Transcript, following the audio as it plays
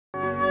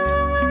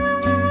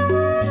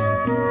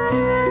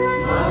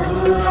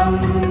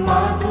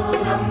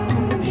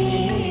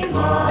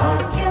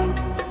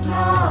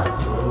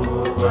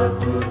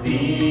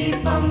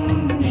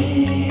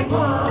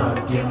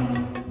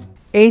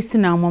యేసు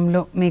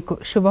నామంలో మీకు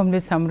శుభములు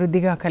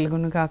సమృద్ధిగా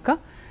కలుగును గాక.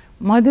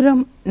 మధురం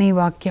నీ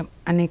వాక్యం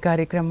అనే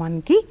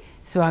కార్యక్రమానికి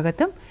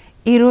స్వాగతం.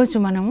 ఈరోజు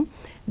మనం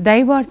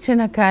దైవార్చన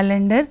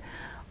క్యాలెండర్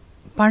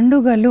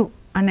పండుగలు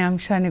అనే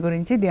అంశాన్ని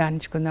గురించి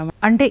ధ్యానించుకుందాం.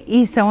 అంటే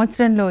ఈ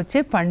సంవత్సరంలో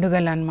వచ్చే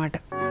పండుగలు అన్నమాట.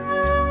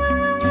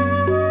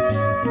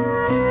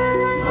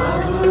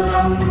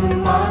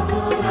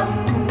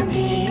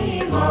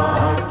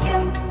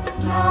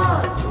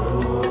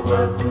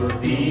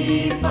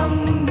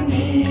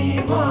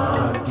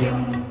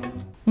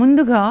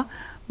 ముందుగా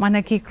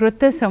మనకి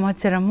క్రొత్త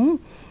సంవత్సరము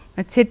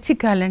చర్చి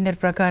క్యాలెండర్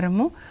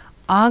ప్రకారము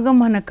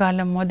ఆగమన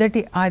కాలం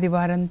మొదటి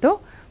ఆదివారంతో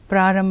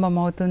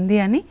ప్రారంభమవుతుంది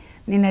అని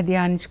నిన్న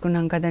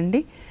ధ్యానించుకున్నాం కదండి.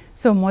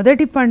 సో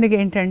మొదటి పండుగ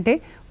ఏంటంటే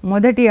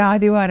మొదటి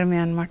ఆదివారమే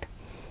అన్నమాట.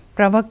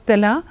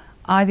 ప్రవక్తల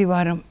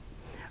ఆదివారం,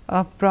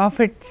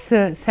 ప్రాఫిట్స్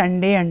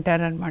సండే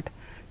అంటారనమాట.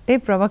 అంటే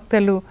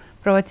ప్రవక్తలు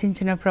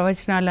ప్రవచించిన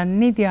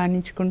ప్రవచనాలన్నీ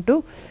ధ్యానించుకుంటూ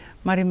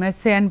మరి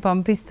మెస్సయాన్ని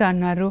పంపిస్తా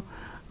అన్నారు.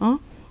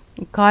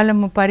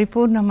 కాలము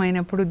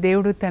పరిపూర్ణమైనప్పుడు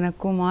దేవుడు తన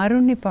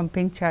కుమారుణ్ణి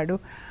పంపించాడు.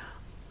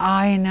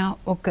 ఆయన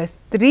ఒక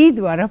స్త్రీ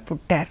ద్వారా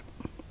పుట్టారు.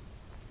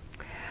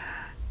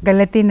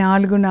 గలతీ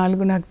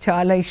 4:4 నాకు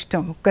చాలా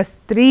ఇష్టం. ఒక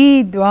స్త్రీ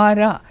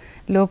ద్వారా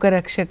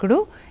లోకరక్షకుడు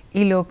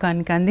ఈ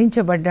లోకానికి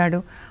అందించబడ్డాడు.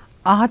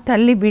 ఆ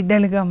తల్లి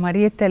బిడ్డలుగా,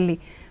 మరియ తల్లి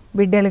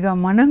బిడ్డలుగా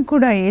మనం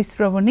కూడా యేసు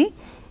ప్రభుని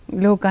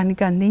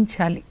లోకానికి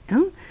అందించాలి.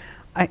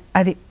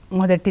 అది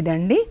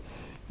మొదటిదండి.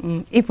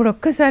 ఇప్పుడు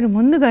ఒక్కసారి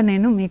ముందుగా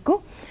నేను మీకు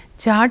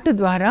చార్ట్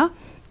ద్వారా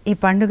ఈ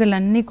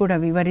పండుగలన్నీ కూడా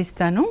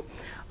వివరిస్తాను.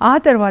 ఆ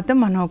తర్వాత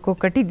మనం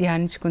ఒక్కొక్కటి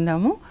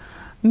ధ్యానించుకుందాము.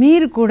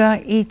 మీరు కూడా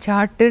ఈ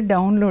చార్ట్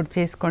డౌన్లోడ్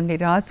చేసుకోండి,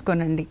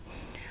 రాసుకోనండి.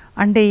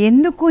 అంటే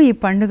ఎందుకు ఈ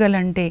పండుగలు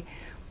అంటే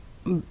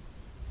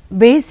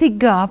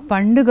బేసిక్గా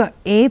పండుగ,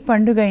 ఏ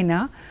పండుగ అయినా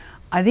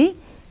అది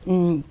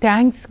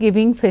థ్యాంక్స్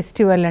గివింగ్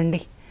ఫెస్టివల్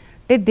అండి.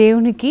 అంటే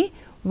దేవునికి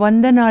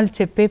వందనాలు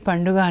చెప్పే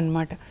పండుగ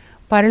అన్నమాట.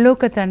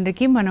 పరలోక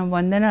తండ్రికి మనం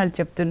వందనాలు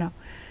చెప్తున్నాం.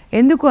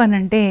 ఎందుకు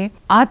అనంటే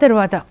ఆ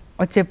తర్వాత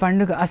వచ్చే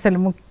పండుగ అసలు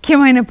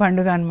ముఖ్యమైన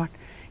పండుగ అన్నమాట.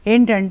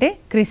 ఏంటంటే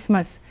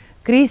క్రిస్మస్,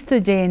 క్రీస్తు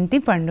జయంతి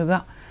పండుగ.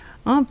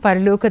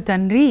 పరలోక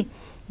తండ్రి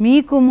మీ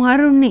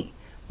కుమారుణ్ణి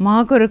మా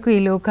కొరకు ఈ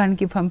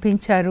లోకానికి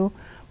పంపించారు.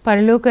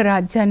 పరలోక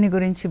రాజ్యాన్ని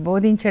గురించి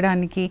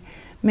బోధించడానికి,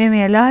 మేము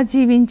ఎలా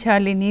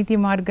జీవించాలి నీతి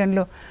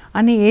మార్గంలో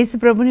అని యేసు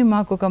ప్రభుని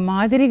మాకు ఒక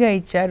మాదిరిగా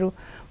ఇచ్చారు.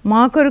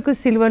 మా కొరకు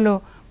సిలువలో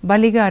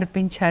బలిగా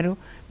అర్పించారు.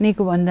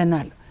 నీకు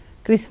వందనాలు.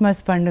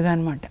 క్రిస్మస్ పండుగ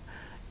అన్నమాట.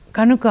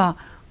 కనుక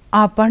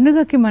ఆ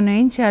పండుగకి మనం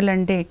ఏం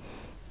చేయాలంటే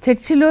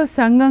చర్చిలో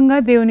సంఘంగా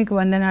దేవునికి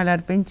వందనాలు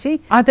అర్పించి,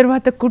 ఆ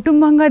తర్వాత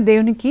కుటుంబంగా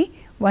దేవునికి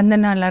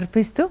వందనాలు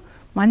అర్పిస్తూ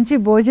మంచి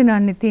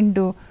భోజనాన్ని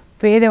తింటూ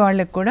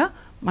పేదవాళ్ళకు కూడా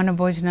మన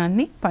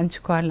భోజనాన్ని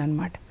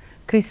పంచుకోవాలన్నమాట.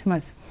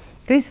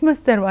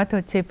 క్రిస్మస్ తర్వాత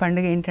వచ్చే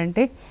పండుగ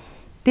ఏంటంటే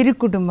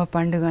తిరుకుటుంబ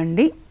పండుగ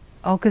అండి.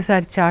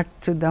 ఒకసారి చార్ట్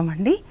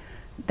చూద్దామండి.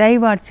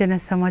 దైవార్చన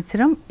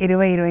సంవత్సరం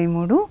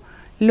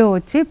 2023లో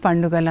వచ్చే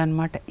పండుగలు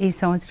అన్నమాట. ఈ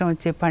సంవత్సరం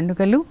వచ్చే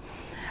పండుగలు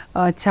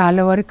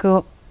చాలా వరకు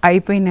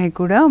అయిపోయినాయి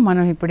కూడా.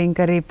 మనం ఇప్పుడు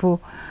ఇంకా రేపు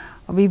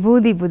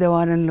విభూది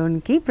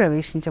బుధవారంలోనికి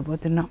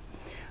ప్రవేశించబోతున్నాం.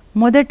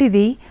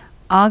 మొదటిది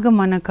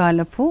ఆగమన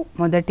కాలపు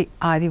మొదటి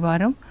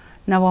ఆదివారం,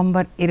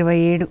 నవంబర్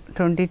 27,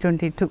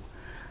 2022.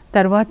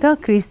 తర్వాత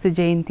క్రీస్తు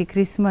జయంతి,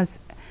 క్రిస్మస్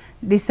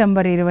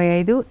డిసెంబర్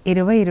 25,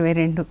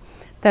 2022.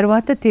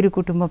 తర్వాత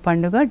తిరుకుటుంబ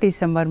పండుగ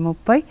డిసెంబర్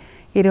 30,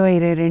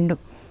 2022.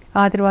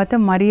 ఆ తర్వాత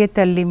మరియ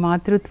తల్లి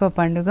మాతృత్వ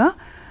పండుగ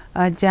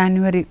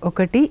జనవరి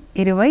 1,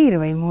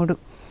 2023.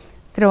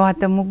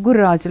 తర్వాత ముగ్గురు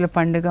రాజుల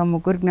పండుగ,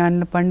 ముగ్గురు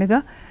జ్ఞానుల పండుగ,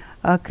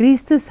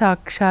 క్రీస్తు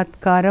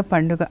సాక్షాత్కార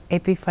పండుగ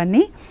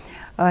ఎపిఫనీ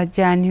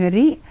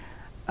జనవరి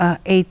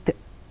 8,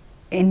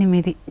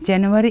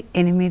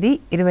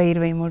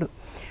 2023.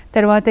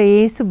 తర్వాత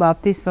యేసు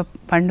బాప్తిస్మ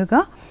పండుగ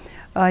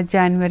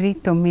జనవరి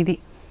 9.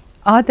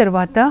 ఆ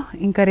తర్వాత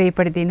ఇంకా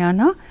రేపటి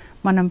దినాన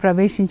మనం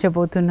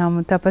ప్రవేశించబోతున్నాము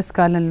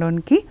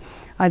తపస్కాలంలోనికి.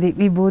 అది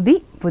విభూది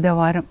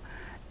బుధవారం.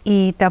 ఈ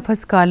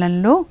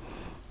తపస్కాలంలో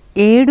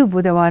 7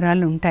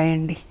 బుధవారాలు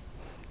ఉంటాయండి.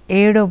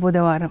 7వ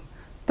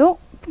బుధవారంతో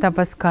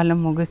తపస్కాలం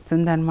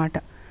ముగుస్తుందన్నమాట.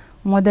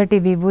 మొదటి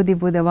విభూది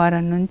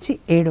బుధవారం నుంచి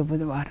 7వ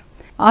బుధవారం.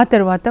 ఆ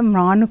తర్వాత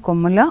మ్రాను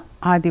కొమ్ముల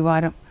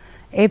ఆదివారం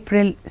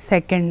ఏప్రిల్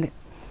 2.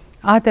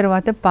 ఆ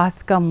తర్వాత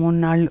పాస్కా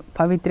 3 నాళ్ళు,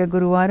 పవిత్ర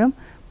గురువారం,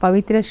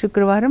 పవిత్ర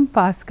శుక్రవారం,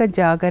 పాస్కా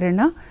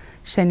జాగరణ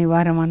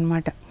శనివారం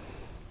అన్నమాట.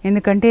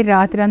 ఎందుకంటే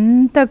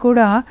రాత్రంతా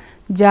కూడా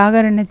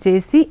జాగరణ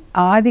చేసి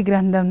ఆది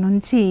గ్రంథం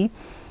నుంచి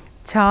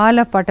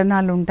చాలా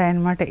పఠనాలు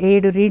ఉంటాయన్నమాట.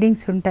 7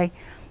 రీడింగ్స్ ఉంటాయి.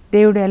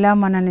 దేవుడు ఎలా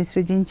మనల్ని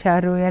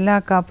సృజించారు, ఎలా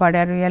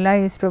కాపాడారు, ఎలా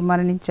యేసు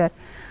మరణించారు,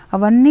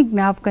 అవన్నీ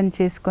జ్ఞాపకం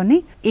చేసుకొని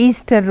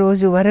ఈస్టర్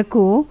రోజు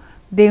వరకు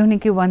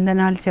దేవునికి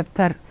వందనాలు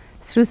చెప్తారు.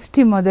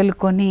 సృష్టి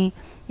మొదలుకొని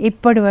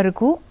ఇప్పటి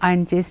వరకు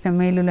ఆయన చేసిన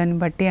మేలులను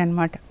బట్టి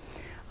అన్నమాట.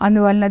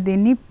 అందువల్ల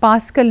దీన్ని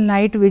పాస్కల్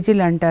నైట్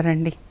విజిల్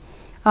అంటారండి.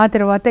 ఆ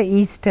తర్వాత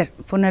ఈస్టర్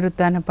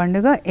పునరుత్థాన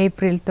పండుగ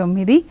ఏప్రిల్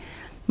 9,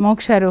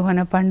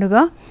 మోక్షారోహణ పండుగ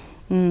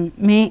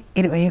మే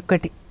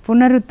 21.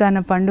 పునరుత్థాన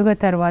పండుగ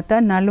తర్వాత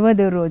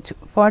 40వ రోజు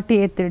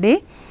 40th డే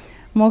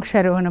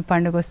మోక్షారోహణ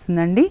పండుగ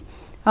వస్తుందండి.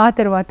 ఆ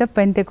తర్వాత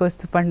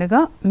పెంతెకొస్తు పండుగ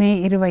మే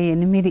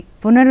 28,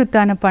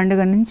 పునరుత్థాన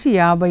పండుగ నుంచి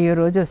 50వ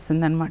రోజు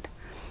వస్తుందన్నమాట.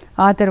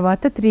 ఆ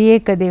తర్వాత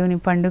త్రియేక దేవుని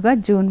పండుగ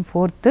జూన్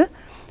 4,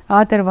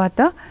 ఆ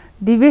తర్వాత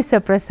దివ్య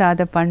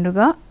సప్రసాద పండుగ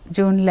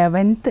జూన్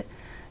 11,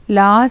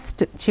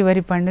 లాస్ట్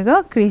చివరి పండుగ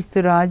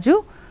క్రీస్తురాజు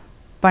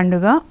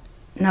పండుగ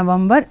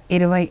నవంబర్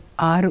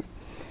 26.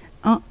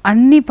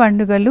 అన్ని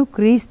పండుగలు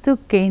క్రీస్తు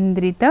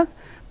కేంద్రిత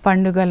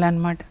పండుగలు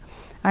అన్నమాట.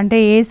 అంటే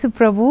యేసు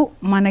ప్రభు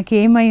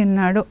మనకేమై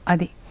ఉన్నాడో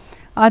అది.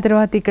 ఆ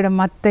తర్వాత ఇక్కడ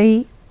మత్తయి,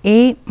 ఏ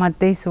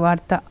మత్తయి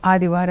సువార్త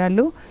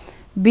ఆదివారాలు,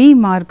 బి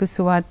మార్కు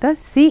సువార్త,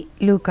 సి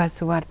లూకా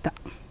సువార్త.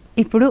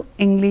 ఇప్పుడు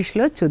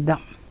ఇంగ్లీష్లో చూద్దాం.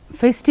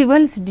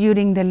 Festivals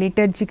during the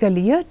liturgical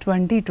year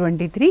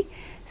 2023,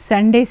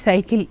 Sunday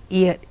cycle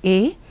year A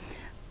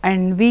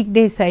and weak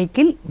day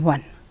cycle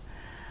 1.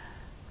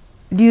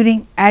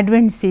 During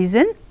advent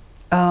season,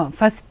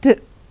 first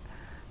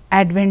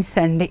advent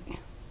Sunday,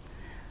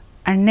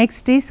 and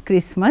next is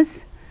Christmas,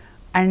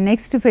 and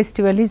next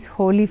festival is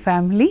Holy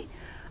Family,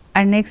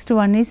 and next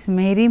one is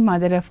Mary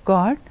Mother of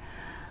God,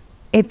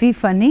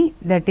 Epiphany,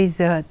 that is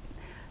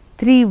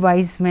 3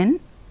 wise men,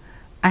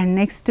 and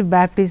next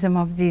baptism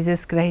of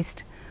Jesus Christ.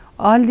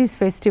 All these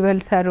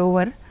festivals are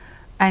over,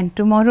 and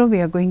tomorrow we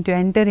are going to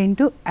enter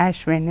into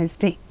Ash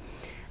Wednesday.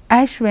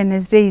 Ash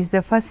Wednesday is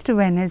the first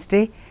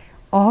Wednesday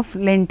of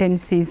Lenten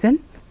season,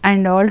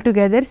 and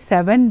altogether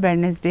 7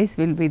 Wednesdays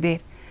will be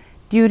there.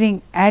 During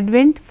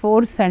Advent 4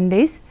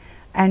 Sundays,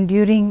 and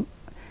during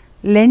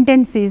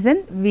Lenten season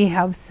we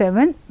have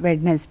 7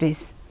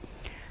 Wednesdays.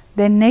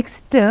 Then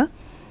next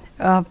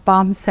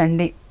Palm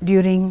Sunday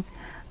during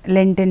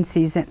Lenten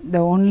season,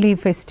 the only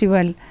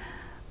festival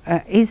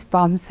is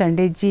Palm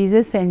Sunday.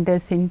 Jesus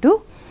enters into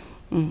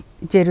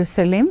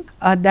Jerusalem,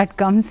 that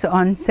comes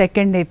on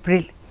 2nd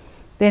April.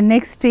 Then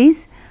next is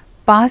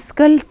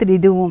Paschal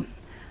Triduum.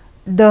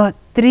 The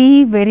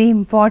 3 very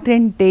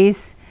important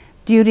days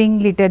during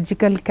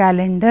liturgical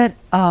calendar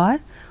are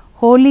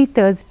Holy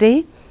Thursday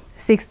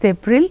 6th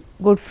April,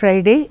 Good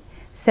Friday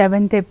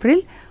 7th April,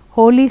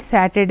 Holy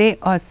Saturday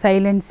or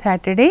Silent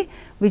Saturday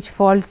which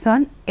falls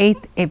on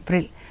 8th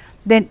April.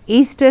 Then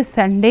Easter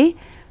Sunday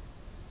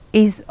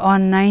is on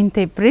 9th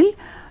April.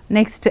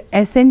 Next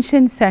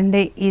Ascension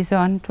Sunday is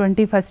on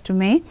 21st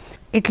May.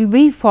 It will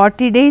be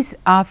 40 days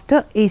after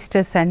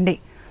Easter Sunday.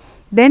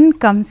 Then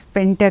comes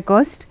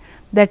Pentecost,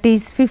 that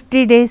is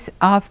 50 days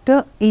after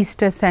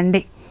Easter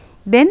Sunday.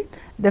 Then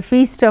the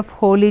Feast of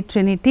Holy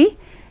Trinity,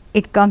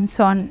 it comes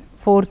on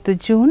 4th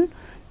June.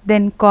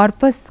 Then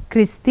Corpus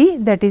Christi,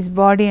 that is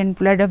body and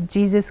blood of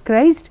Jesus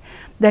Christ,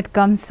 that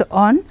comes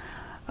on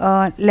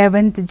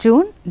 11th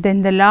June. Then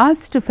the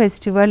last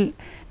festival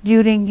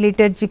during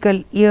liturgical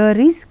year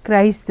is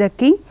Christ the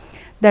King,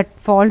 that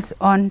falls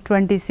on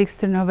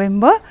 26th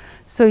November.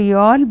 So you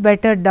all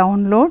better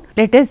download.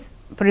 Let us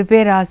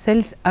prepare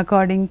ourselves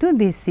according to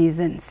these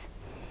seasons.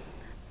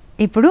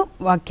 ఇప్పుడు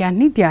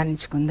వాక్యాన్ని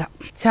ధ్యానించుకుందాం.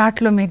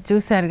 చాట్లో మీరు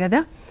చూశారు కదా.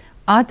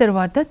 ఆ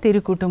తర్వాత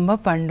తిరుకుటుంబ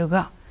పండుగ.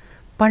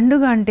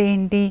 పండుగ అంటే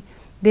ఏంటి?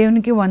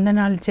 దేవునికి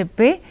వందనాలు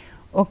చెప్పే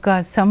ఒక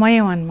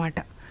సమయం అన్నమాట,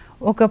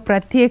 ఒక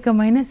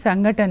ప్రత్యేకమైన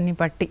సంఘటనని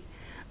బట్టి.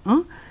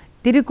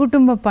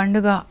 తిరుకుటుంబ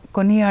పండుగ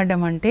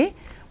కొనియాడడం అంటే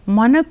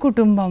మన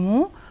కుటుంబము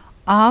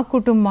ఆ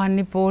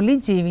కుటుంబాన్ని పోలి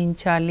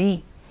జీవించాలి.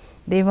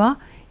 దేవా,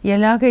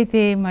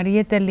 ఎలాగైతే మరియ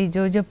తల్లి,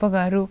 జోజప్ప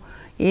గారు,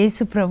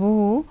 యేసు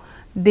ప్రభువు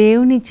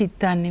దేవుని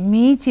చిత్తాన్ని,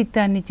 మీ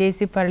చిత్తాన్ని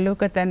చేసి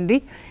పరలోక తండ్రి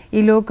ఈ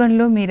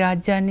లోకంలో మీ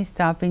రాజ్యాన్ని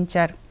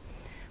స్థాపించారు.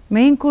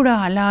 మేము కూడా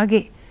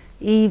అలాగే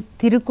ఈ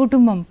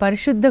తిరుకుటుంబం,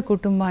 పరిశుద్ధ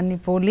కుటుంబాన్ని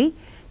పోలి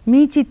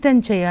మీ చిత్తం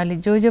చేయాలి.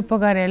 జోజప్ప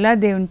గారు ఎలా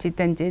దేవుని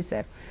చిత్తం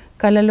చేశారు,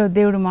 కలలో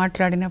దేవుడు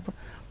మాట్లాడినప్పుడు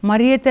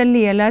మరియ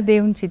తల్లి ఎలా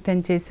దేవుని చిత్తం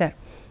చేశారు,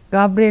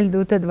 గాబ్రియేల్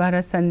దూత ద్వారా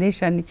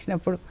సందేశాన్ని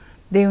ఇచ్చినప్పుడు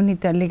దేవుని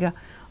తల్లిగా,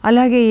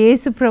 అలాగే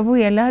యేసు ప్రభు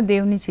ఎలా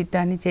దేవుని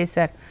చిత్తాన్ని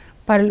చేశారు,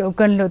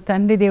 పరలోకంలో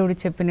తండ్రి దేవుడు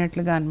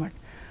చెప్పినట్లుగా అన్నమాట.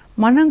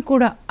 మనం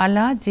కూడా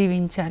అలా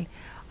జీవించాలి.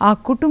 ఆ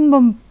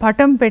కుటుంబం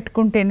పటం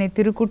పెట్టుకుంటేనే,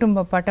 తిరుకుటుంబ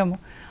పటము,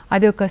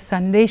 అది ఒక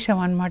సందేశం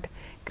అన్నమాట.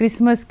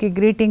 క్రిస్మస్కి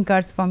గ్రీటింగ్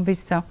కార్డ్స్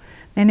పంపిస్తాం.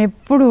 నేను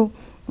ఎప్పుడు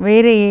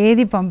వేరే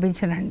ఏది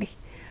పంపించనండి.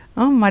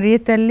 మరియ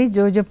తల్లి,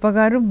 జోజప్ప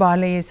గారు,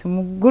 బాలయేసు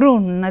ముగ్గురు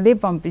ఉన్నదే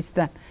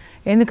పంపిస్తాను.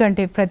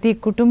 ఎందుకంటే ప్రతి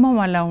కుటుంబం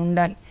అలా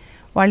ఉండాలి.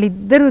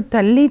 వాళ్ళిద్దరూ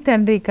తల్లి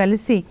తండ్రి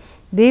కలిసి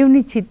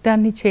దేవుని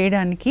చిత్తాన్ని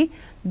చేయడానికి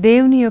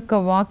దేవుని యొక్క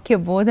వాక్య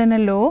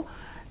బోధనలో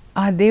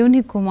ఆ దేవుని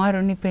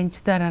కుమారుని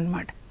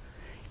పెంచుతారన్నమాట.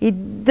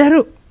 ఇద్దరు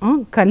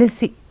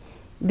కలిసి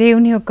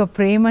దేవుని యొక్క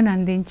ప్రేమను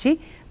అందించి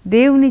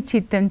దేవుని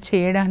చిత్తం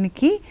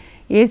చేయడానికి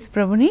యేసు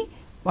ప్రభుని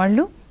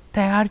వాళ్ళు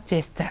తయారు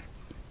చేస్తారు.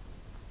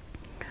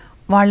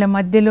 వాళ్ళ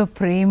మధ్యలో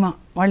ప్రేమ,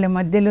 వాళ్ళ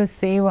మధ్యలో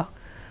సేవ,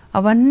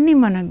 అవన్నీ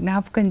మనం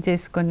జ్ఞాపకం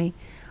చేసుకొని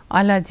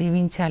అలా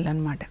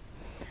జీవించాలన్నమాట.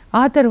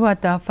 ఆ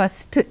తర్వాత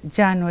 1st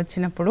జాన్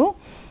వచ్చినప్పుడు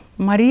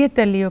మరియ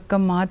తల్లి యొక్క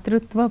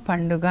మాతృత్వ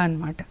పండుగ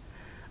అన్నమాట.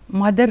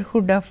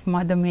 Motherhood of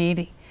mother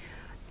Mary.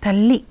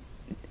 తల్లి,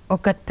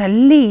 ఒక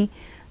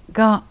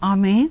తల్లిగా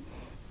ఆమె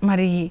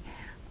మరి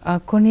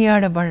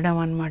కొనియాడబడడం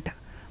అన్నమాట.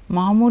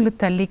 మామూలు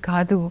తల్లి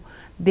కాదు,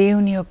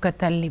 దేవుని యొక్క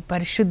తల్లి,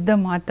 పరిశుద్ధ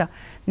మాత,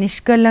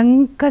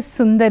 నిష్కలంక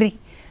సుందరి,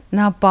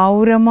 నా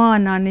పావురమా,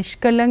 నా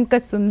నిష్కలంక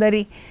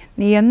సుందరి,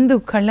 నీ యందు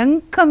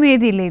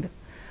కళంకమేది లేదు.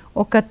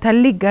 ఒక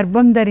తల్లి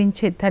గర్భం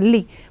ధరించే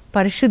తల్లి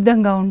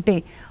పరిశుద్ధంగా ఉంటే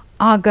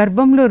ఆ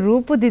గర్భంలో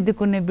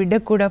రూపుదిద్దుకునే బిడ్డ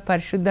కూడా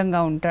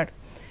పరిశుద్ధంగా ఉంటాడు.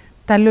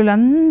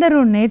 తల్లులందరూ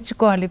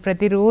నేర్చుకోవాలి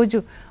ప్రతిరోజు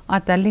ఆ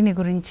తల్లిని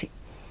గురించి.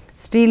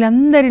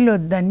 స్త్రీలందరిలో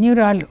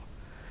ధన్యురాలు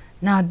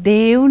నా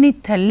దేవుని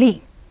తల్లి.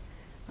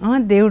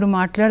 దేవుడు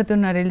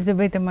మాట్లాడుతున్నారు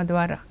ఎలిజబెత్ అమ్మ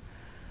ద్వారా.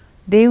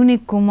 దేవుని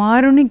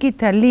కుమారునికి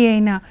తల్లి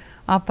అయిన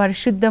ఆ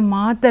పరిశుద్ధ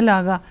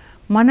మాతలాగా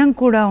మనం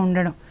కూడా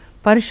ఉండడం,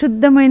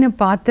 పరిశుద్ధమైన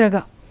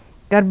పాత్రగా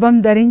గర్భం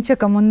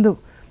ధరించకముందు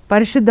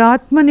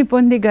పరిశుద్ధాత్మని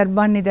పొంది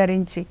గర్భాన్ని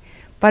ధరించి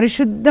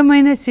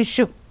పరిశుద్ధమైన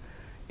శిశు.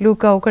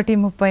 లూకా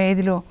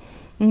 1:35లో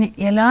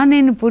ఎలా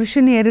నేను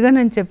పురుషుని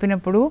ఎరగనని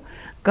చెప్పినప్పుడు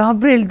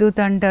గాబ్రియల్ దూత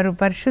అంటారు,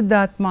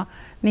 పరిశుద్ధాత్మ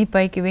నీ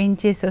పైకి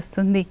వేయించేసి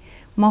వస్తుంది,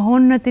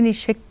 మహోన్నతిని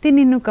శక్తి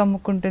నిన్ను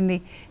కమ్ముకుంటుంది,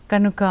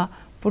 కనుక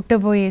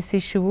పుట్టబోయే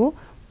శిశువు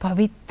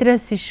పవిత్ర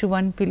శిశువు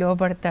అని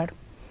పిలువబడతాడు.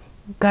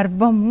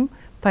 గర్భం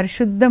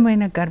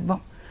పరిశుద్ధమైన గర్భం.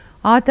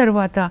 ఆ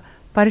తర్వాత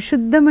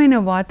పరిశుద్ధమైన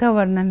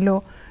వాతావరణంలో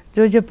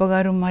జోజప్ప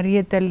గారు మరియ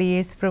తల్లి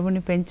యేసు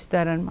ప్రభుని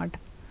పెంచుతారనమాట.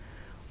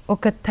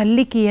 ఒక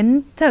తల్లికి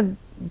ఎంత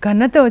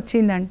ఘనత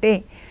వచ్చిందంటే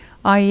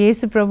ఆ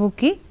యేసు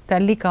ప్రభుకి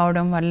తల్లి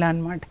కావడం వల్ల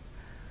అన్నమాట.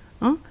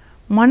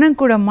 మనం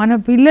కూడా మన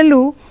పిల్లలు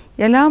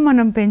ఎలా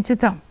మనం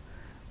పెంచుతాం,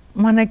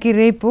 మనకి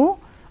రేపు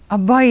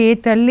అబ్బా ఏ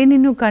తల్లి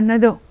నిన్ను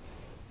కన్నదో.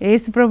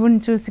 యేసు ప్రభుని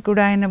చూసి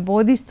కూడా ఆయన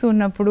బోధిస్తూ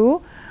ఉన్నప్పుడు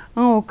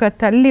ఒక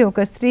తల్లి,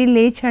 ఒక స్త్రీ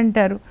లేచి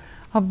అంటారు,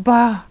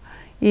 అబ్బా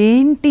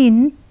ఏంటి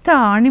ఇంత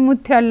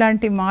ఆణిముత్యాలు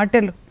లాంటి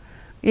మాటలు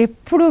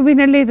ఎప్పుడూ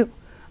వినలేదు,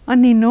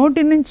 నీ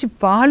నోటి నుంచి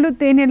పాలు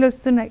తేనెలు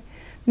వస్తున్నాయి,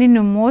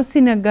 నిన్ను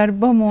మోసిన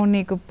గర్భము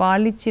నీకు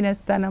పాలిచ్చిన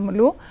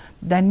స్తనములు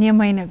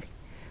ధన్యమైనవి.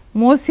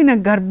 మోసిన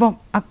గర్భం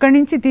అక్కడి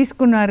నుంచి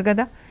తీసుకున్నారు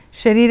కదా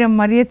శరీరం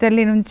మరియ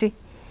తల్లి నుంచి.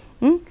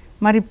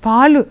 మరి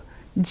పాలు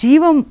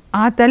జీవం,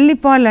 ఆ తల్లి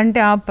పాలు అంటే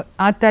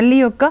ఆ తల్లి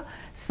యొక్క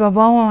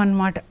స్వభావం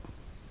అన్నమాట.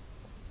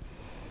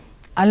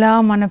 అలా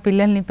మన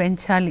పిల్లల్ని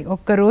పెంచాలి.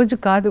 ఒక్కరోజు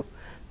కాదు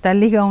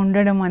తల్లిగా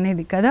ఉండడం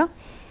అనేది కదా.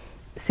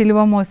 సిలువ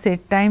మోసే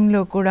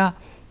టైంలో కూడా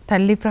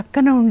తల్లి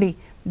ప్రక్కన ఉండి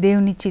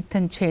దేవుని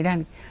చిత్తం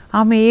చేయడానికి.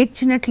 ఆమె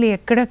ఏడ్చినట్లు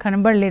ఎక్కడా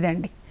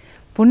కనబడలేదండి.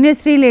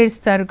 పుణ్యశ్రీలు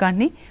ఏడుస్తారు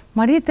కానీ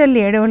మరియ తల్లి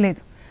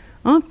ఏడవలేదు.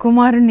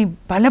 కుమారుని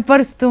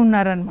బలపరుస్తూ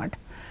ఉన్నారనమాట.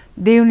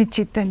 దేవుని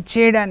చిత్తం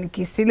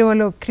చేయడానికి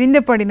సిలువలో క్రింద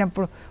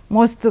పడినప్పుడు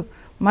మోస్తూ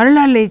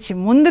మరలా లేచి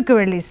ముందుకు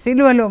వెళ్ళి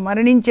సిలువలో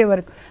మరణించే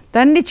వరకు,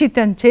 తండ్రి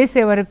చిత్తం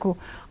చేసే వరకు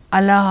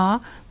అలా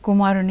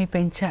కుమారుని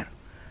పెంచారు.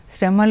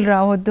 శ్రమలు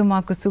రావద్దు,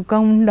 మాకు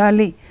సుఖం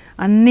ఉండాలి,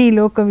 అన్ని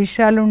లోక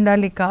విషయాలు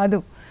ఉండాలి కాదు,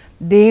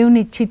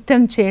 దేవుని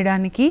చిత్తం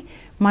చేయడానికి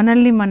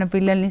మనల్ని మన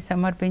పిల్లల్ని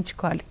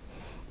సమర్పించుకోవాలి.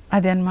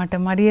 అదనమాట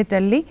మరియ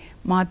తల్లి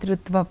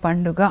మాతృత్వ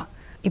పండుగ.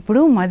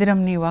 ఇప్పుడు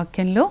మధురం నీ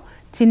వాక్యంలో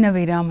చిన్న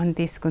విరామం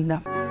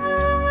తీసుకుందాం.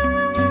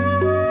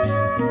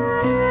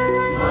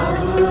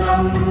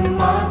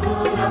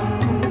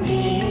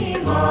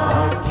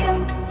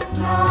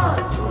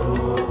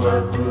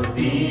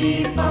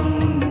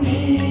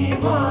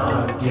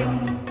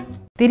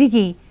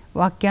 తిరిగి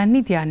వాక్యాన్ని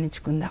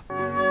ధ్యానించుకుందాం.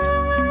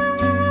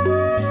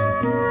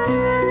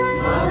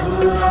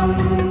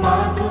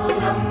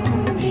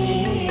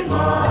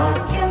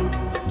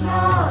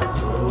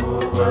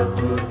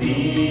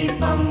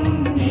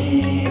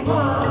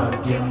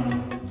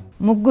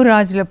 ముగ్గురు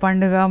రాజుల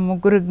పండుగ,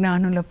 ముగ్గురు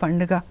జ్ఞానుల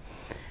పండుగ.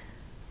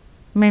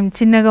 మేము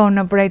చిన్నగా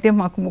ఉన్నప్పుడైతే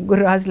మాకు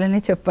ముగ్గురు రాజులనే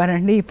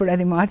చెప్పారండి. ఇప్పుడు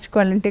అది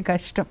మార్చుకోవాలంటే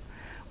కష్టం.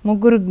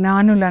 ముగ్గురు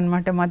జ్ఞానులు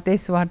అనమాట. మత్తయి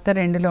సువార్త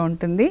 2లో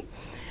ఉంటుంది.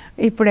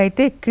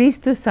 ఇప్పుడైతే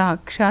క్రీస్తు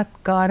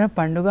సాక్షాత్కార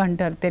పండుగ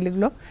అంటారు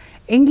తెలుగులో.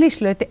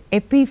 ఇంగ్లీష్లో అయితే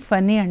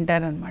ఎపిఫనీ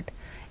అంటారనమాట.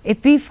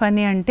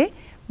 ఎపిఫనీ అంటే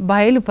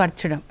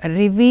బయలుపరచడం,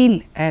 రివీల్,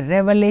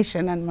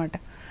 రెవల్యూషన్ అనమాట.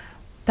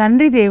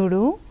 తండ్రి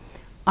దేవుడు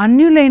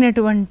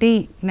అన్యులైనటువంటి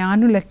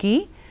జ్ఞానులకి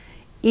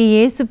ఈ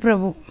యేసు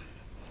ప్రభు,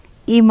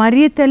 ఈ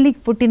మరియ తల్లికి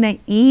పుట్టిన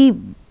ఈ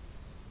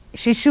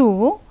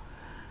శిశువు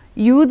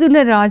యూదుల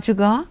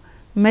రాజుగా,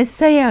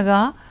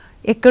 మెస్సయ్యగా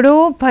ఎక్కడో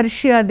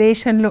పర్షియా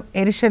దేశంలో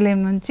యెరూషలేం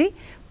నుంచి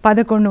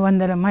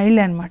 1100 మైళ్ళు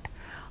అనమాట.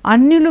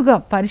 అన్యులుగా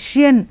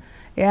పర్షియన్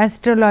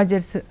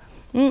యాస్ట్రాలజర్స్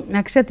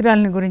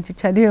నక్షత్రాలను గురించి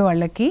చదివే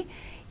వాళ్ళకి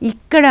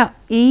ఇక్కడ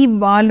ఈ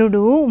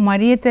బాలుడు,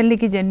 మరియ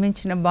తల్లికి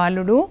జన్మించిన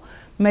బాలుడు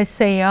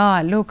మెస్సయ్య,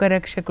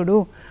 లోకరక్షకుడు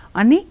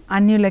అని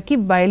అన్యులకి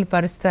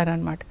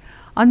బయలుపరుస్తారనమాట.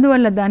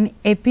 అందువల్ల దాన్ని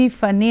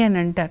ఎపిఫనీ అని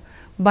అంటారు,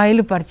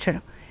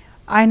 బయలుపరచడం.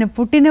 ఆయన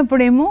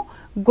పుట్టినప్పుడేమో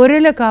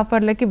గొర్రెల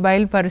కాపర్లకి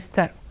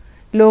బయలుపరుస్తారు,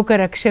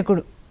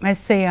 లోకరక్షకుడు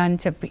మెస్సయ్య అని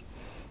చెప్పి.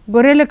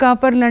 గొర్రెల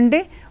కాపర్లు అంటే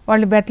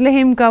వాళ్ళు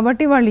బెత్లెహేం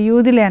కాబట్టి వాళ్ళు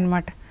యూదులే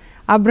అనమాట,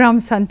 అబ్రాహాం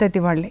సంతతి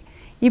వాళ్ళే.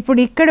 ఇప్పుడు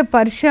ఇక్కడ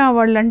పర్షియా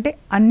వాళ్ళంటే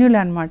అన్యులు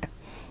అనమాట.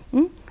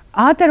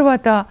 ఆ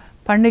తర్వాత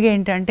పండుగ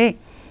ఏంటంటే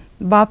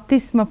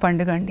బాప్తిస్మ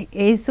పండుగ అండి.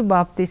 యేసు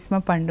బాప్తిస్మ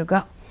పండుగ.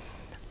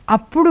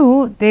 అప్పుడు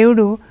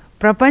దేవుడు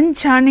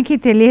ప్రపంచానికి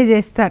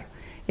తెలియజేస్తారు.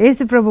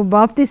 యేసు ప్రభు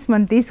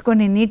బాప్తిస్మను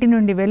తీసుకొని నీటి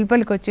నుండి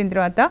వెలుపలికి వచ్చిన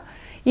తర్వాత,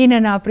 ఈయన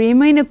నా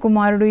ప్రియమైన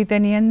కుమారుడు,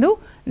 ఇతని యందు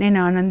నేను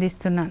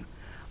ఆనందిస్తున్నాను.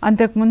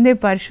 అంతకుముందే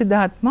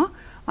పరిశుద్ధాత్మ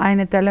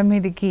ఆయన తల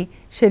మీదకి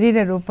శరీర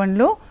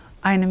రూపంలో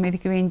ఆయన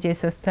మీదకి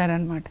వేయించేసి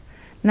వస్తారనమాట.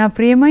 నా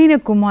ప్రియమైన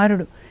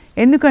కుమారుడు,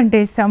 ఎందుకంటే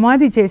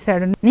సమాధి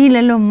చేశాడు.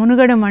 నీళ్ళలో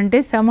మునగడం అంటే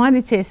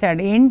సమాధి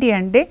చేశాడు. ఏంటి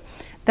అంటే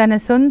తన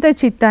సొంత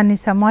చిత్తాన్ని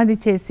సమాధి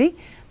చేసి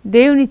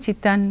దేవుని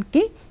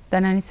చిత్తానికి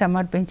తనని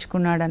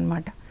సమర్పించుకున్నాడు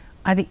అనమాట.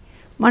 అది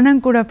మనం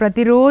కూడా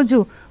ప్రతిరోజు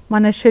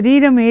మన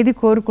శరీరం ఏది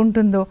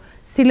కోరుకుంటుందో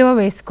సిలువ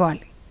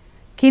వేసుకోవాలి.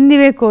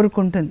 కిందివే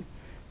కోరుకుంటుంది,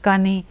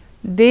 కానీ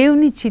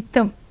దేవుని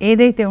చిత్తం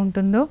ఏదైతే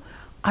ఉంటుందో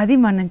అది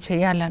మనం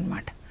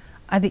చేయాలన్నమాట.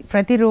 అది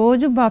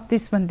ప్రతిరోజు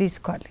బాప్తిస్మం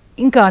తీసుకోవాలి.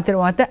 ఇంకా ఆ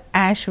తర్వాత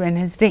యాష్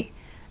వెనస్డే,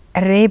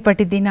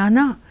 రేపటి దినాన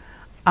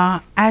ఆ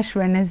యాష్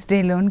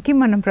వెనస్డేలోనికి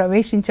మనం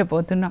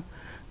ప్రవేశించబోతున్నాం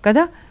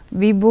కదా.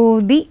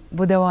 విభూది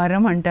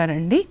బుధవారం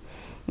అంటారండి.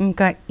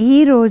 ఇంకా ఈ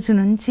రోజు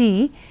నుంచి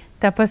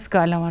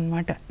తపస్కాలం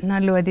అన్నమాట.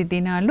 40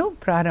 దినాలు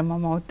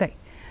ప్రారంభమవుతాయి.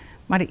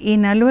 మరి ఈ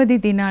 40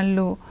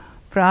 దినాల్లో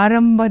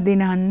ప్రారంభ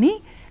దినాన్ని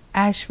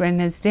యాష్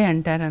వెనస్డే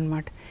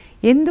అంటారనమాట.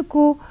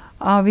 ఎందుకు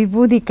ఆ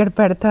విభూది ఇక్కడ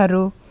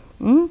పెడతారు?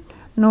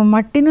 నువ్వు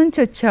మట్టి నుంచి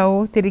వచ్చావు,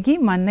 తిరిగి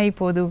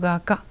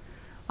మన్నైపోదుగాక.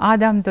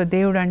 ఆదాంతో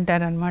దేవుడు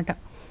అంటారనమాట.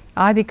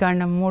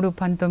 ఆదికాండం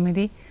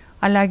 3:19,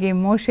 అలాగే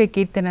మోషే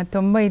కీర్తన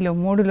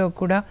 90:3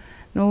 కూడా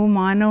నువ్వు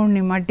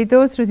మానవుణ్ణి మట్టితో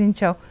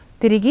సృజించావు,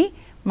 తిరిగి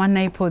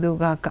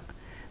మన్నైపోదుగాక.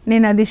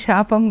 నేను అది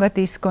శాపంగా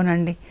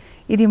తీసుకోనండి.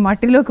 ఇది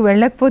మట్టిలోకి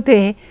వెళ్ళకపోతే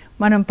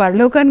మనం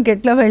పరలోకానికి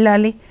ఎట్లా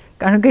వెళ్ళాలి?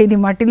 కనుక ఇది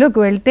మట్టిలోకి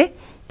వెళ్తే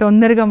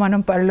తొందరగా మనం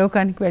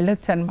పరలోకానికి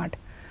వెళ్ళొచ్చు అనమాట.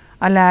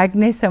 అలా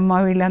ఆగ్నేస్ అమ్మ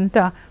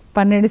వీళ్ళంతా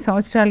 12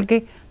 సంవత్సరాలకే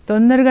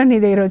తొందరగా నీ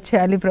దగ్గర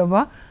వచ్చేయాలి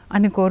ప్రభా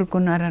అని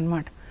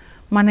కోరుకున్నారనమాట.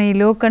 మన ఈ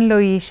లోకంలో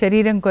ఈ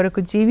శరీరం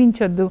కొరకు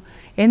జీవించొద్దు,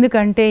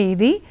 ఎందుకంటే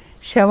ఇది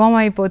శవం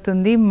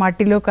అయిపోతుంది,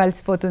 మట్టిలో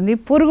కలిసిపోతుంది,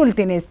 పురుగులు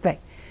తినేస్తాయి.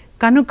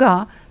 కనుక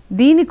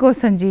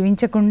దీనికోసం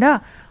జీవించకుండా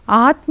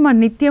ఆత్మ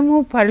నిత్యము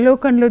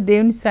పరలోకంలో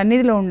దేవుని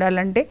సన్నిధిలో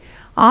ఉండాలంటే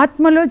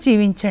ఆత్మలో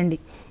జీవించండి.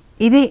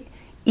 ఇదే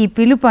ఈ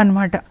పిలుపు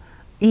అన్నమాట.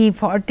 ఈ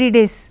 40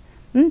 days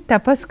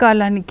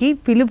తపస్కాలానికి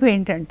పిలుపు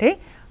ఏంటంటే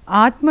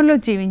ఆత్మలో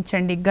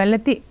జీవించండి.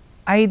 గలతి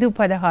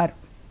 5:16.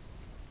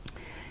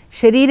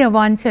 శరీర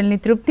వాంఛల్ని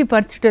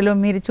తృప్తిపరచుటలో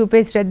మీరు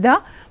చూపే శ్రద్ధ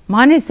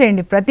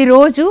మానేసేయండి.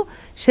 ప్రతిరోజు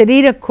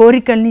శరీర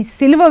కోరికల్ని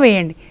సిలువ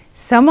వేయండి,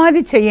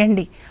 సమాధి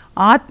చేయండి,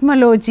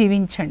 ఆత్మలో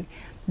జీవించండి.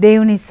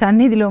 దేవుని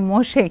సన్నిధిలో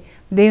మోషే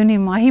దేవుని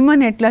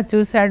మహిమను ఎట్లా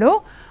చూశాడో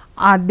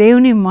ఆ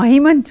దేవుని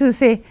మహిమను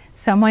చూసే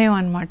సమయం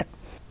అన్నమాట.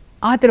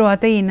 ఆ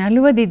తర్వాత ఈ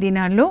 40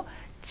 దినాల్లో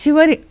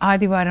చివరి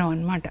ఆదివారం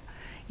అన్నమాట.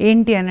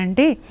 ఏంటి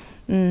అనంటే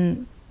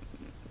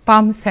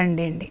పామ్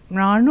సండే అండి,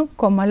 రాను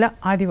కొమ్మల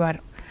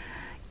ఆదివారం.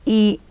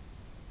 ఈ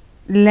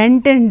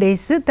లెంటన్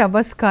డేస్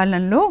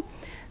తపస్కాలంలో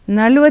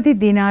 40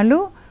 దినాలు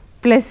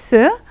ప్లస్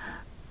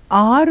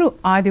 6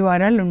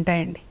 ఆదివారాలు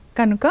ఉంటాయండి.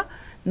 కనుక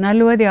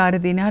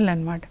 46 దినాలు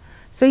అన్నమాట.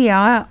 సో ఈ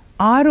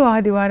 6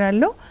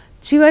 ఆదివారాల్లో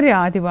చివరి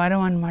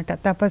ఆదివారం అన్నమాట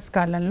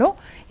తపస్కాలంలో.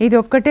 ఇది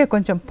ఒక్కటే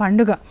కొంచెం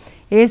పండుగ.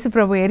 యేసు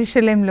ప్రభు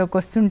యెరూషలేంలోకి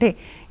వస్తుంటే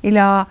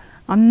ఇలా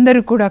అందరూ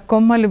కూడా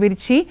కొమ్మలు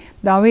విరిచి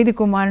దావీదు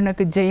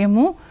కుమారునికి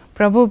జయము,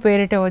 ప్రభు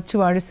పేరిట వచ్చి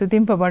వాడు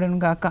స్తుతింపబడును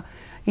గాక.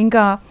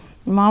 ఇంకా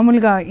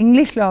మామూలుగా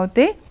ఇంగ్లీష్లో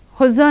అయితే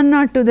హోజాన్నా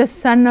to the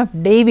son of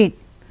David,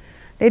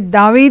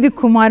 దావీదు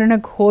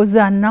కుమారునకు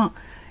హోజాన్నా.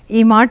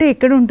 ఈ మాట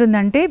ఎక్కడ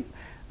ఉంటుందంటే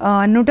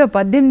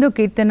 118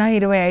 కీర్తన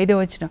 25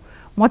 వచనం.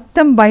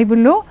 మొత్తం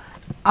బైబిల్లో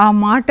ఆ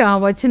మాట, ఆ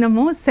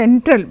వచనము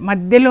సెంట్రల్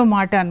మధ్యలో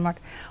మాట అన్నమాట.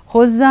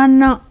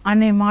 హోజాన్నా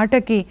అనే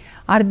మాటకి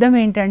అర్థం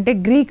ఏంటంటే,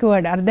 గ్రీక్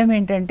వర్డ్ అర్థం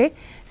ఏంటంటే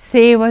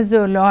సేవ్ అస్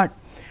ఓ లార్డ్,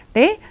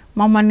 అంటే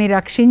మమ్మల్ని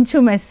రక్షించు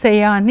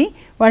మెస్సయ్య అని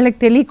వాళ్ళకి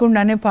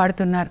తెలియకుండానే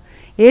పాడుతున్నారు.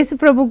 యేసు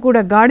ప్రభు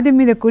కూడా గాడిద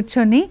మీద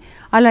కూర్చొని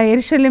అలా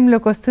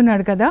యెరూషలేంలోకి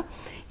వస్తున్నాడు కదా.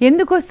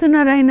 ఎందుకు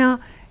వస్తున్నారు ఆయన?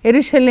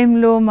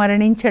 యెరూషలేంలో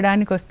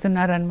మరణించడానికి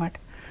వస్తున్నారనమాట,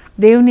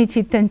 దేవుని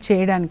చిత్తం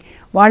చేయడానికి.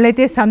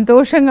 వాళ్ళైతే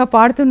సంతోషంగా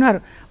పాడుతున్నారు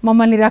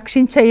మమ్మల్ని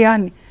రక్షించయ్యా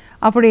అని.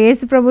 అప్పుడు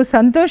యేసు ప్రభు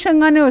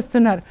సంతోషంగానే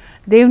వస్తున్నారు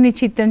దేవుని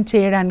చిత్తం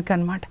చేయడానికి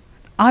అన్నమాట.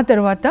 ఆ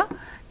తర్వాత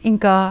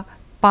ఇంకా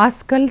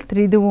పాస్కల్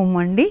త్రిదువం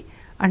అండి,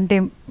 అంటే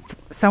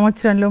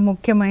సంవత్సరంలో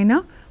ముఖ్యమైన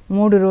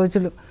 3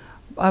 రోజులు,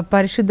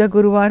 పరిశుద్ధ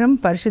గురువారం,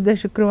 పరిశుద్ధ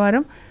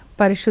శుక్రవారం,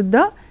 పరిశుద్ధ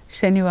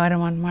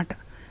శనివారం అన్నమాట.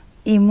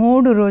 ఈ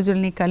 3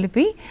 రోజుల్ని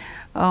కలిపి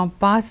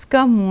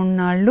పాస్కా 3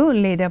 నాళ్ళు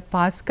లేదా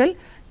పాస్కల్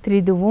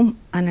త్రిదువం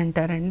అని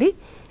అంటారండి.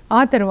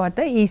 ఆ తర్వాత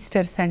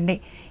ఈస్టర్ సండే,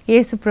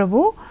 యేసు ప్రభు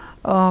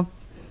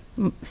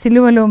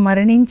సిలువలో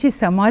మరణించి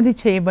సమాధి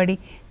చేయబడి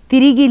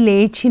తిరిగి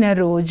లేచిన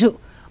రోజు.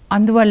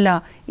 అందువల్ల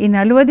ఈ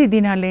 40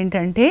 దినాలు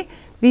ఏంటంటే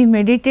వి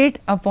meditate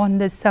upon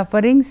the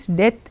sufferings,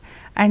 death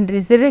and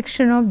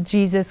resurrection of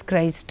Jesus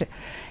Christ.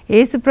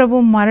 యేసు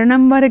ప్రభు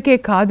మరణం వరకే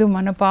కాదు,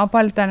 మన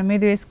పాపాలు తన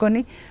మీద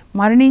వేసుకొని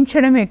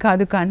మరణించడమే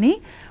కాదు, కానీ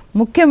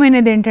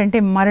ముఖ్యమైనది ఏంటంటే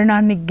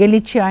మరణాన్ని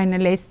గెలిచి ఆయన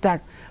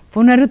లేస్తాడు,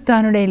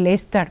 పునరుత్థానుడై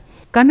లేస్తాడు.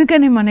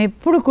 కనుకనే మనం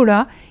ఎప్పుడు కూడా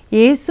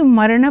యేసు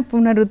మరణ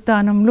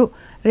పునరుత్థానములు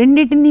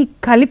రెండింటినీ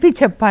కలిపి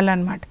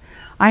చెప్పాలన్నమాట.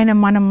 ఆయన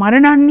మన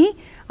మరణాన్ని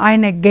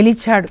ఆయన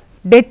గెలిచాడు.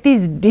 Death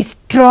is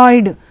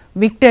destroyed,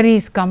 victory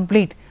is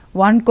complete.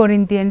 1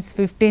 Corinthians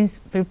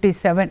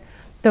 15:57.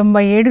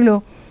 97లో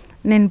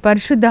నేను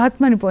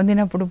పరిశుద్ధాత్మని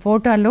పొందినప్పుడు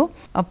పోటాలో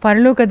ఆ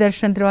పరలోక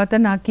దర్శనం తర్వాత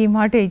నాకు ఈ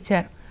మాట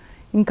ఇచ్చారు.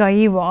 ఇంకా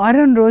ఈ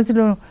వారం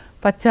రోజులు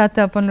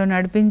పశ్చాత్తాపంలో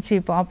నడిపించి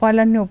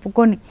పాపాలన్నీ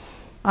ఒప్పుకొని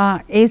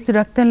యేసు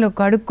రక్తంలో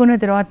కడుక్కున్న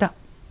తర్వాత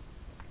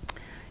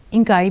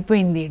ఇంకా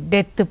అయిపోయింది.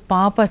 డెత్,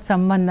 పాప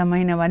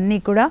సంబంధమైనవన్నీ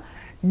కూడా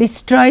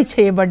డిస్ట్రాయ్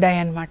చేయబడ్డాయి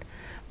అన్నమాట.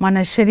 మన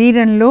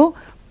శరీరంలో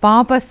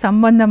పాప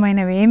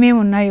సంబంధమైనవి ఏమేమి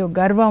ఉన్నాయో,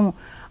 గర్వము,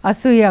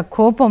 అసూయ,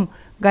 కోపం,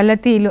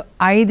 గలతీలు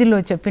 5లో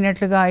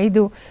చెప్పినట్లుగా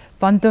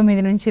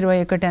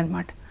 5:19-21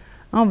 అన్నమాట.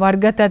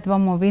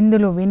 వర్గతత్వము,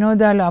 విందులు,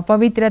 వినోదాలు,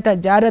 అపవిత్రత,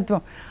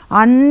 జారత్వం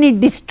అన్నీ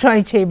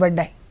డిస్ట్రాయ్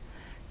చేయబడ్డాయి.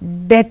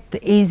 Death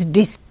is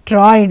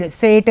destroyed,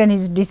 Satan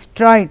is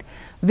destroyed,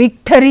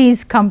 victory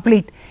is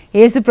complete.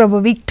 యేసు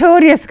ప్రభు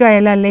విక్టోరియస్గా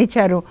ఎలా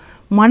లేచారో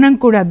మనం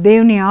కూడా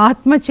దేవుని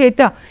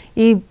ఆత్మచేత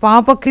ఈ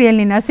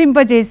పాపక్రియల్ని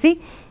నశింపజేసి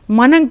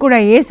మనం కూడా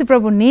యేసు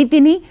ప్రభు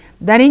నీతిని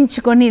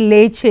ధరించుకొని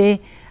లేచే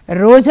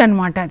రోజు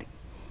అన్నమాట. అది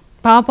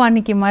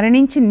పాపానికి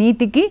మరణించి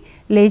నీతికి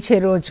లేచే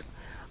రోజు.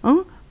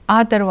 ఆ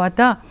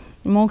తర్వాత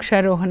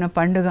మోక్షారోహణ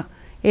పండుగ.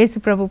 యేసు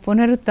ప్రభు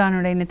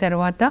పునరుత్థానుడైన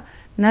తర్వాత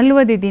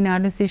 40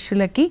 దినాలు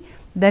శిష్యులకి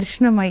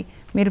దర్శనమై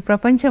మీరు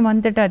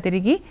ప్రపంచమంతటా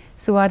తిరిగి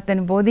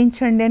సువార్తను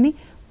బోధించండి అని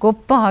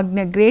గొప్ప ఆజ్ఞ,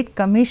 గ్రేట్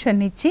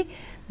కమిషన్ ఇచ్చి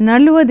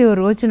 40వ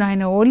రోజున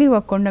ఆయన ఓలివ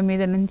కొండ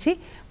మీద నుంచి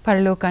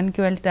పరలోకానికి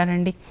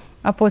వెళ్తారండి.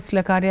 అపోస్తుల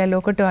కార్యాలు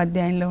 1వ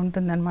అధ్యాయంలో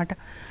ఉంటుందన్నమాట.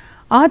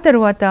 ఆ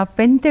తర్వాత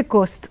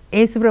పెంతెకోస్త్,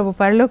 యేసుప్రభు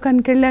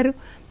పరలోకానికి వెళ్ళారు,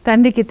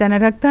 తండ్రికి తన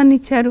రక్తాన్ని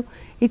ఇచ్చారు,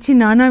 ఇచ్చి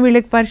నానా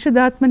వీళ్ళకి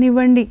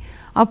పరిశుద్ధాత్మనివ్వండి,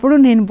 అప్పుడు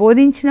నేను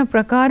బోధించిన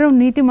ప్రకారం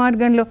నీతి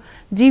మార్గంలో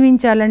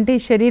జీవించాలంటే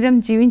శరీరం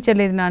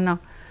జీవించలేదు నాన్న,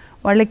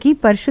 వాళ్ళకి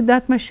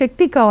పరిశుద్ధాత్మ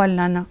శక్తి కావాలి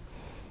నాన్న,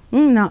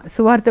 నా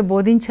సువార్త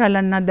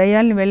బోధించాలన్నా,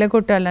 దయ్యాలను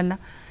వెళ్ళగొట్టాలన్నా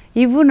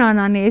ఇవ్వు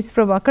నాన్న అని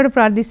యేసుప్రభు అక్కడ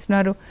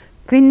ప్రార్థిస్తున్నారు.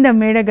 క్రింద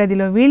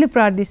మేడగదిలో వీళ్ళు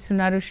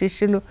ప్రార్థిస్తున్నారు,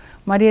 శిష్యులు,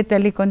 మరియ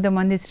తల్లి,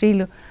 కొంతమంది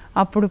స్త్రీలు.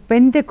 అప్పుడు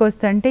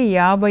పెంతెకోస్త్ అంటే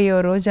 50వ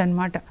రోజు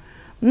అన్నమాట.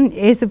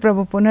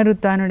 యేసుప్రభు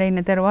పునరుత్థానుడైన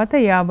తర్వాత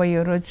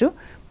 50వ రోజు.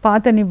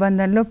 పాత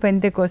నిబంధనలో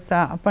పెంతెకోస్త్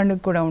పండుగ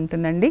కూడా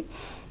ఉంటుందండి.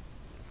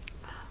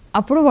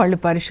 అప్పుడు వాళ్ళు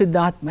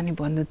పరిశుద్ధాత్మని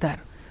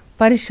పొందుతారు,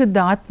 పరిశుద్ధ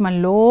ఆత్మ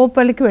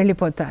లోపలికి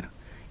వెళ్ళిపోతారు.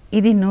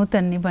 ఇది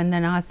నూతన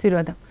నిబంధన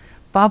ఆశీర్వాదం.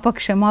 పాప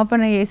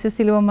క్షమాపణ యేసు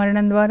శిలువ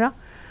మరణం ద్వారా,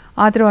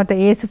 ఆ తర్వాత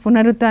యేసు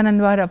పునరుత్థానం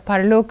ద్వారా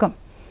పరలోకం,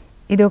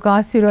 ఇది ఒక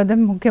ఆశీర్వాదం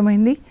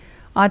ముఖ్యమైనది.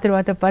 ఆ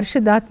తర్వాత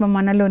పరిశుద్ధాత్మ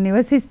మనలో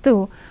నివసిస్తూ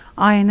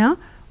ఆయన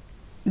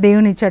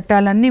దేవుని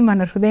చట్టాలన్నీ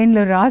మన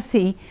హృదయంలో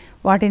రాసి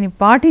వాటిని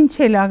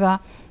పాటించేలాగా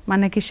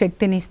మనకి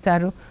శక్తిని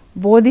ఇస్తారు,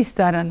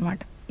 బోధిస్తారన్నమాట.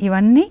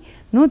 ఇవన్నీ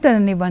నూతన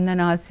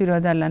నిబంధన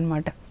ఆశీర్వాదాలు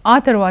అన్నమాట. ఆ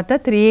తర్వాత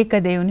త్రియేక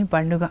దేవుని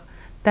పండుగ,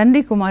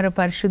 తండ్రి, కుమార,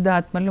 పరిశుద్ధ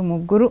ఆత్మలు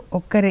ముగ్గురు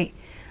ఒక్కరే.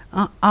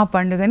 ఆ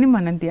పండుగని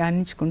మనం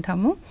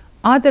ధ్యానించుకుంటాము.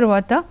 ఆ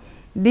తర్వాత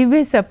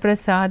దివ్య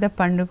సప్రసాద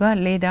పండుగ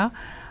లేదా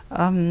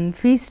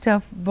feast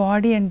of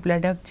body and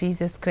blood of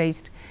Jesus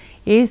Christ.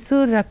 యేసు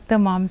రక్త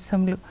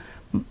మాంసములు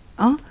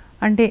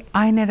అంటే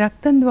ఆయన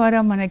రక్తం ద్వారా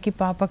మనకి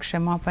పాప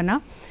క్షమాపణ,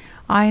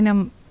 ఆయన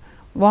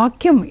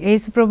వాక్యం,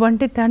 యేసుప్రభు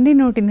అంటే తండ్రి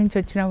నోటి నుంచి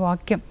వచ్చిన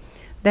వాక్యం.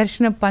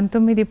 దర్శనం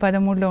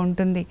 19:13లో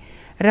ఉంటుంది.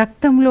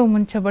 రక్తంలో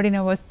ముంచబడిన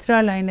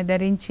వస్త్రాలు ఆయన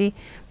ధరించి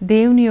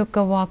దేవుని యొక్క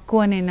వాక్కు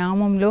అనే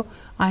నామంలో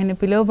ఆయన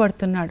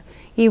పిలువబడుతున్నాడు.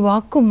 ఈ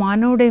వాక్కు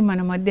మానవుడై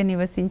మన మధ్య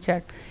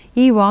నివసించాడు.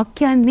 ఈ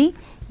వాక్యాన్ని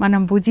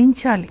మనం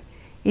భుజించాలి.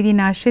 ఇది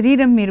నా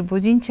శరీరం, మీరు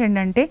భుజించండి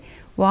అంటే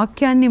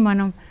వాక్యాన్ని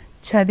మనం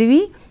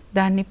చదివి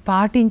దాన్ని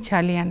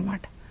పాటించాలి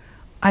అన్నమాట.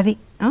 అది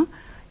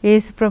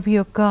యేసుప్రభు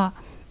యొక్క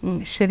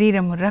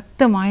శరీరము,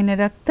 రక్తం, ఆయన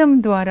రక్తం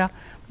ద్వారా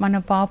మన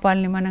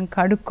పాపాలని మనం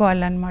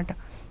కడుక్కోవాలన్నమాట.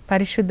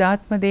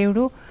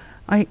 పరిశుద్ధాత్మదేవుడు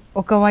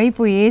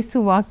ఒకవైపు యేసు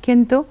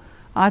వాక్యంతో,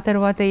 ఆ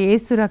తర్వాత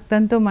యేసు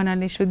రక్తంతో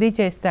మనల్ని శుద్ధి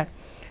చేస్తాడు.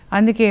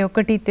 అందుకే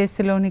 1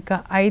 తెస్సలోనిక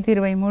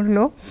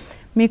 5:23లో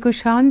మీకు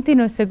శాంతి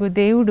నొసగు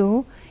దేవుడు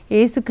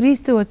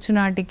యేసుక్రీస్తు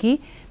వచ్చునాటికి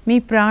మీ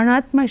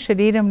ప్రాణాత్మ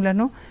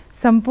శరీరములను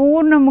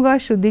సంపూర్ణముగా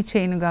శుద్ధి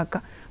చేయునుగాక.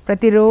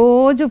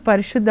 ప్రతిరోజు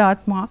పరిశుద్ధ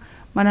ఆత్మ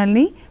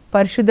మనల్ని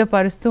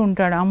పరిశుద్ధపరుస్తూ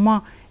ఉంటాడు. అమ్మ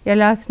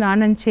ఎలా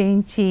స్నానం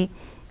చేయించి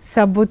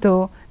సబ్బుతో,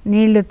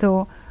 నీళ్లతో,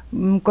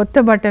 కొత్త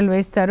బట్టలు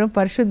వేస్తారో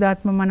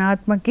పరిశుద్ధాత్మ మన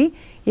ఆత్మకి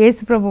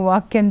యేసుప్రభు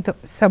వాక్యంతో,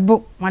 సబ్బు,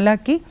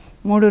 మలాకి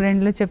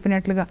 3:2లో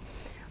చెప్పినట్లుగా.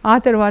 ఆ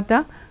తర్వాత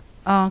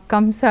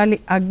కంసాలి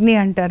అగ్ని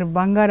అంటారు,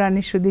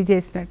 బంగారాన్ని శుద్ధి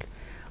చేసినట్లు.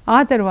 ఆ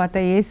తర్వాత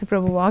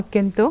యేసుప్రభు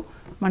వాక్యంతో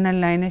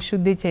మనల్ని ఆయన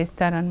శుద్ధి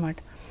చేస్తారనమాట.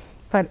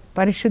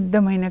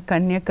 పరిశుద్ధమైన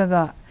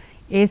కన్యకగా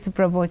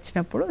యేసుప్రభు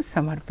వచ్చినప్పుడు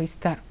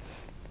సమర్పిస్తారు.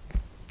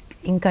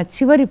 ఇంకా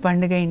చివరి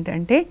పండుగ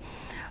ఏంటంటే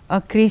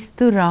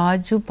క్రీస్తు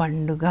రాజు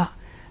పండుగ.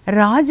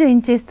 రాజు ఏం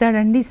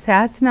చేస్తాడండి?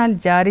 శాసనాలు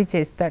జారీ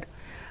చేస్తాడు.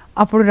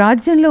 అప్పుడు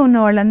రాజ్యంలో ఉన్న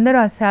వాళ్ళందరూ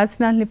ఆ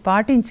శాసనాల్ని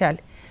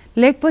పాటించాలి,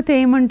 లేకపోతే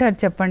ఏమంటారు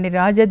చెప్పండి?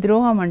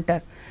 రాజద్రోహం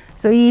అంటారు.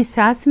 సో ఈ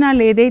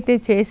శాసనాలు ఏదైతే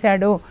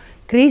చేశాడో,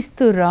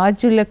 క్రీస్తు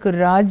రాజులకు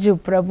రాజు,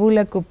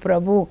 ప్రభువులకు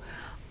ప్రభు,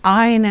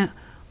 ఆయన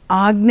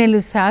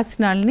ఆజ్ఞలు,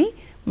 శాసనాల్ని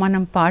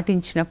మనం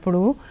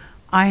పాటించినప్పుడు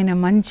ఆయన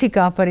మంచి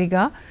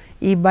కాపరిగా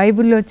ఈ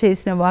బైబిల్లో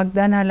చేసిన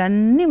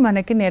వాగ్దానాలన్నీ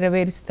మనకి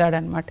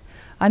నెరవేరుస్తాడనమాట.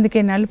 అందుకే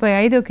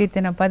 45వ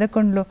కీర్తన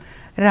 11లో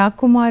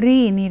రాకుమారి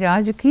నీ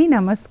రాజుకి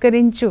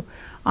నమస్కరించు,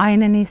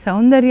 ఆయన నీ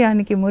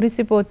సౌందర్యానికి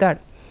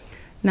మురిసిపోతాడు.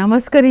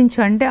 నమస్కరించు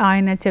అంటే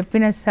ఆయన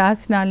చెప్పిన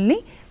శాసనాల్ని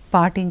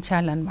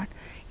పాటించాలన్నమాట.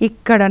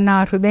 ఇక్కడ నా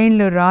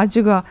హృదయంలో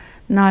రాజుగా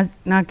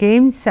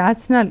నాకేం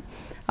శాసనాలు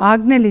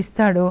ఆజ్ఞలు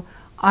ఇస్తాడో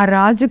ఆ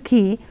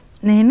రాజుకి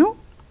నేను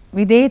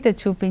విధేయత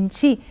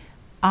చూపించి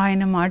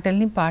ఆయన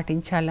మాటల్ని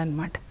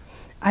పాటించాలన్నమాట.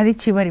 అది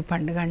చివరి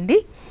పండుగ అండి.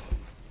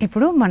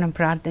 ఇప్పుడు మనం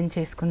ప్రార్థన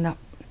చేసుకుందాం.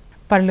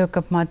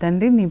 పరలోకపు మా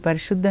తండ్రి, మీ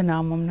పరిశుద్ధ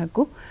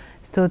నామమునకు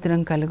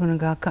స్తోత్రం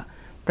కలుగునుగాక.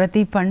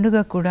 ప్రతి పండుగ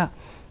కూడా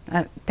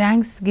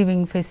థ్యాంక్స్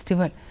గివింగ్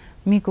ఫెస్టివల్,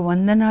 మీకు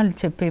వందనాలు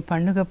చెప్పే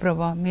పండుగ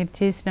ప్రభా. మీరు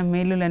చేసిన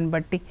మేలులను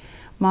బట్టి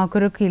మా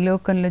కొరకు ఈ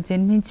లోకంలో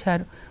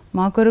జన్మించారు,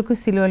 మా కొరకు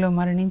శిలువలో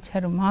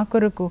మరణించారు, మా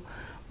కొరకు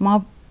మా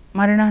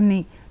మరణాన్ని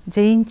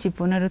జయించి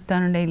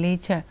పునరుత్థానుడై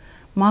లేచారు,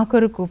 మా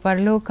కొరకు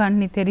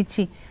పరలోకాన్ని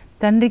తెరిచి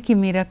తండ్రికి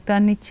మీ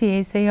రక్తాన్ని ఇచ్చి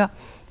యేసయ్య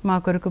మా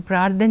కొరకు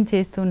ప్రార్థన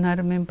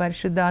చేస్తున్నారు. మేము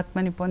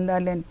పరిశుద్ధాత్మని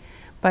పొందాలని.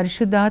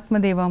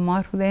 పరిశుద్ధాత్మదేవ మా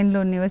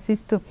హృదయంలో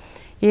నివసిస్తూ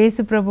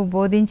యేసు ప్రభు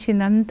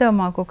బోధించినంత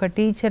మాకు ఒక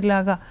టీచర్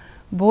లాగా,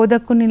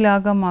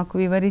 బోధకునిలాగా మాకు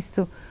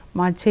వివరిస్తూ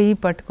మా చెయ్యి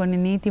పట్టుకొని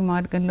నీతి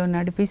మార్గంలో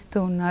నడిపిస్తూ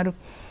ఉన్నారు.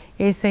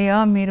 యేసయ్య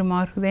మీరు మా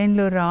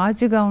హృదయంలో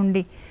రాజుగా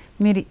ఉండి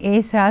మీరు ఏ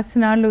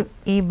శాసనాలు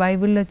ఈ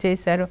బైబిల్లో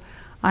చేశారో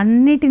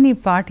అన్నిటినీ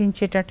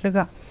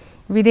పాటించేటట్లుగా,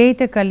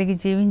 విధేయత కలిగి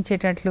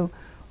జీవించేటట్లు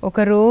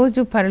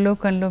ఒకరోజు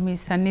పరలోకంలో మీ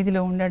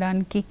సన్నిధిలో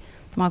ఉండడానికి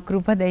మా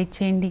కృప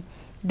దయచేయండి.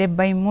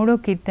 73వ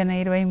కీర్తన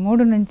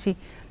 23 నుంచి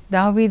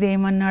దావీదు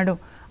ఏమన్నాడో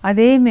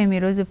అదే మేము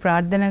ఈరోజు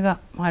ప్రార్థనగా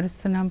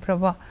మారుస్తున్నాం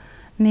ప్రభా.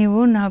 నీవు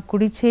నా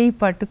కుడి చేయి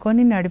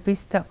పట్టుకొని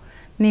నడిపిస్తావు,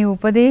 నీ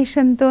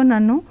ఉపదేశంతో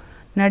నన్ను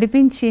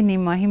నడిపించి నీ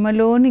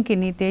మహిమలోనికి,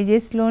 నీ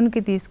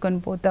తేజస్లోనికి తీసుకొని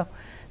పోతావు.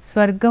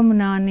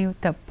 స్వర్గమున నీవు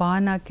తప్ప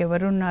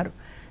నాకెవరున్నారు?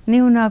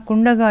 నీవు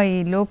నాకుండగా ఈ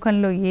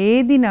లోకంలో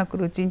ఏది నాకు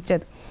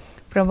రుచించదు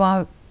ప్రభా.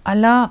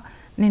 అలా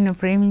నిన్ను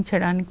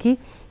ప్రేమించడానికి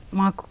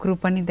మాకు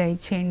కృపని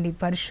దయచేయండి,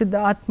 పరిశుద్ధ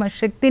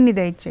ఆత్మశక్తిని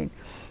దయచేయండి.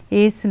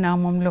 యేసు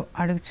నామంలో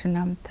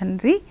అడుగుచున్నాం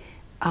తండ్రి,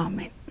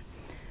 ఆమేన్.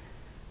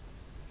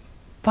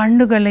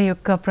 పండుగల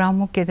యొక్క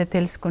ప్రాముఖ్యత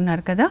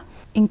తెలుసుకున్నారు కదా.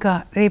 ఇంకా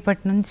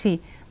రేపటి నుంచి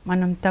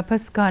మనం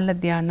తపస్కాల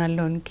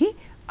ధ్యానాల్లోనికి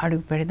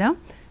అడుగు పెడదాం.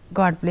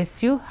 God bless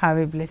you. Have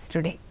a blessed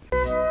day.